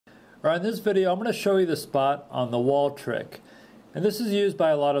Alright, in this video I'm going to show you the spot on the wall trick. And this is used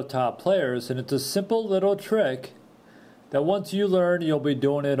by a lot of top players, and it's a simple little trick that once you learn you'll be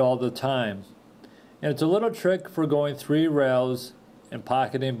doing it all the time. And it's a little trick for going 3 rails and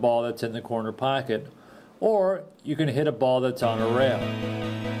pocketing ball that's in the corner pocket. Or you can hit a ball that's on a rail.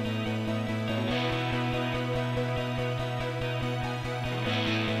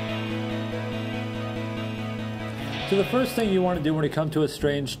 So the first thing you want to do when you come to a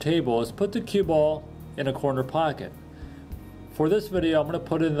strange table is put the cue ball in a corner pocket. For this video I'm going to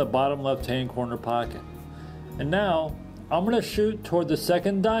put it in the bottom left hand corner pocket. And now I'm going to shoot toward the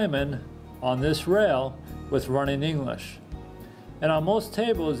second diamond on this rail with running English. And on most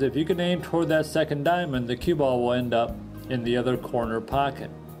tables, if you can aim toward that second diamond, the cue ball will end up in the other corner pocket.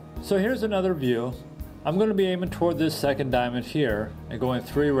 So here's another view. I'm going to be aiming toward this second diamond here and going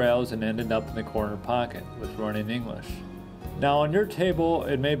 3 rails and ending up in the corner pocket with running English. Now on your table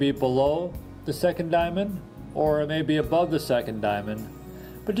it may be below the second diamond or it may be above the second diamond,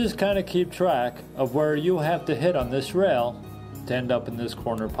 but just kind of keep track of where you have to hit on this rail to end up in this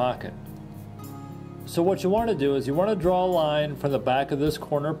corner pocket. So what you want to do is you want to draw a line from the back of this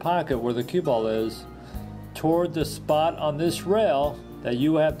corner pocket where the cue ball is toward the spot on this rail that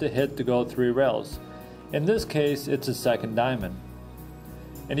you have to hit to go 3 rails. In this case, it's a second diamond.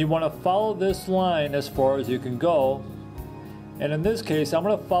 And you want to follow this line as far as you can go. And in this case, I'm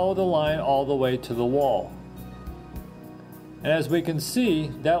going to follow the line all the way to the wall. And as we can see,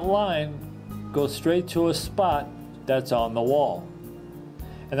 that line goes straight to a spot that's on the wall.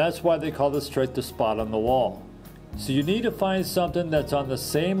 And that's why they call this trick the spot on the wall. So you need to find something that's on the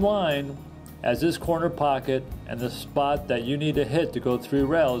same line as this corner pocket and the spot that you need to hit to go 3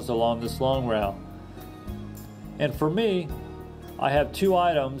 rails along this long rail. And for me, I have 2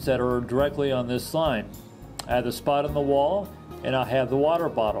 items that are directly on this line. I have the spot on the wall and I have the water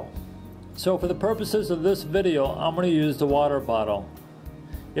bottle. So for the purposes of this video, I'm going to use the water bottle.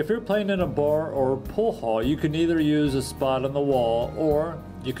 If you're playing in a bar or a pool hall, you can either use a spot on the wall or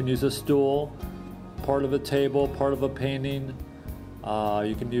you can use a stool, part of a table, part of a painting.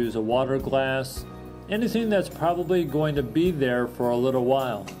 You can use a water glass, anything that's probably going to be there for a little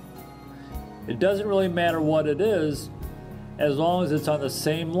while. It doesn't really matter what it is, as long as it's on the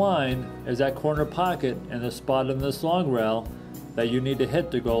same line as that corner pocket and the spot in this long rail that you need to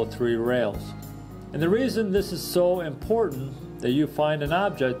hit to go 3 rails. And the reason this is so important that you find an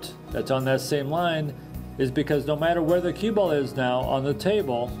object that's on that same line is because no matter where the cue ball is now on the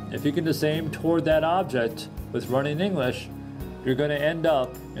table, if you can just aim toward that object with running English, you're going to end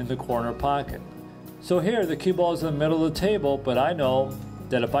up in the corner pocket. So here the cue ball is in the middle of the table, but I know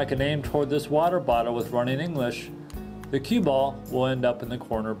that if I can aim toward this water bottle with running English, the cue ball will end up in the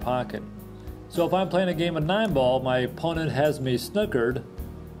corner pocket. So if I'm playing a game of 9-ball, my opponent has me snookered,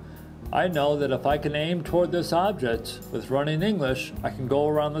 I know that if I can aim toward this object with running English, I can go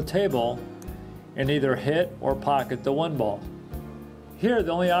around the table and either hit or pocket the 1 ball. Here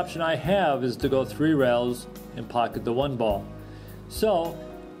the only option I have is to go 3 rails and pocket the 1 ball. So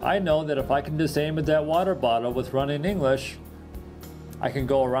I know that if I can just aim at that water bottle with running English, I can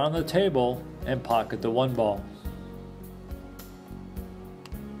go around the table and pocket the 1 ball.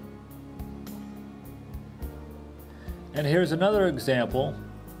 And here's another example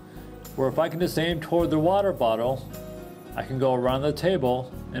where if I can just aim toward the water bottle, I can go around the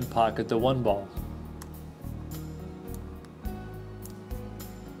table and pocket the 1 ball.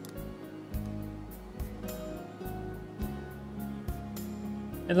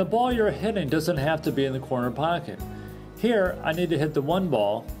 And the ball you're hitting doesn't have to be in the corner pocket. Here, I need to hit the 1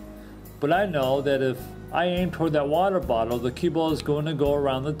 ball, but I know that if I aim toward that water bottle, the cue ball is going to go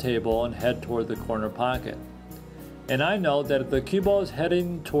around the table and head toward the corner pocket. And I know that if the cue ball is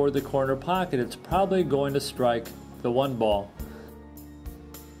heading toward the corner pocket, it's probably going to strike the 1 ball.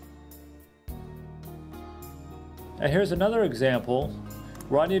 And here's another example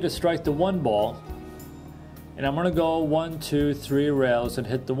where I need to strike the 1 ball, and I'm going to go 1, 2, 3 rails and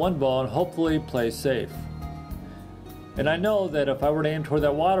hit the 1 ball and hopefully play safe. And I know that if I were to aim toward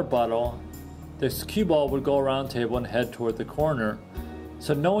that water bottle, this cue ball would go around the table and head toward the corner.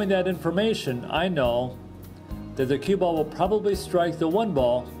 So knowing that information, I know that the cue ball will probably strike the 1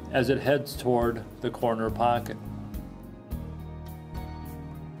 ball as it heads toward the corner pocket.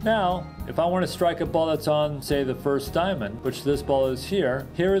 Now, if I want to strike a ball that's on, say, the first diamond, which this ball is here,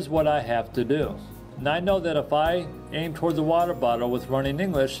 here is what I have to do. And I know that if I aim toward the water bottle with running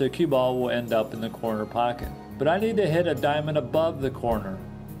English, the cue ball will end up in the corner pocket. But I need to hit a diamond above the corner.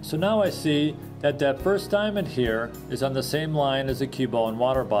 So now I see that that first diamond here is on the same line as the cue ball and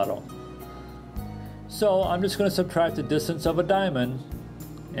water bottle. So I'm just going to subtract the distance of a diamond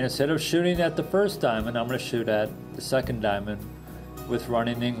And instead of shooting at the first diamond, I'm going to shoot at the second diamond with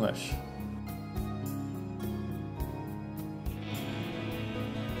running English.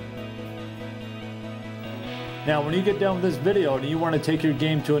 Now when you get done with this video and you want to take your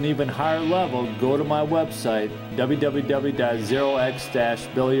game to an even higher level, go to my website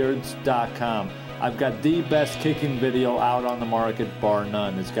www.0x-billiards.com. I've got the best kicking video out on the market, bar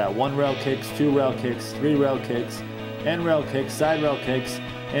none. It's got 1 rail kicks, 2 rail kicks, 3 rail kicks, end rail kicks, side rail kicks,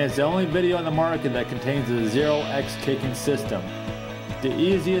 and it's the only video on the market that contains a 0x kicking system. The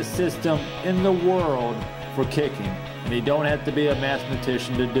easiest system in the world for kicking, and you don't have to be a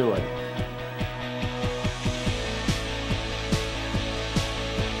mathematician to do it.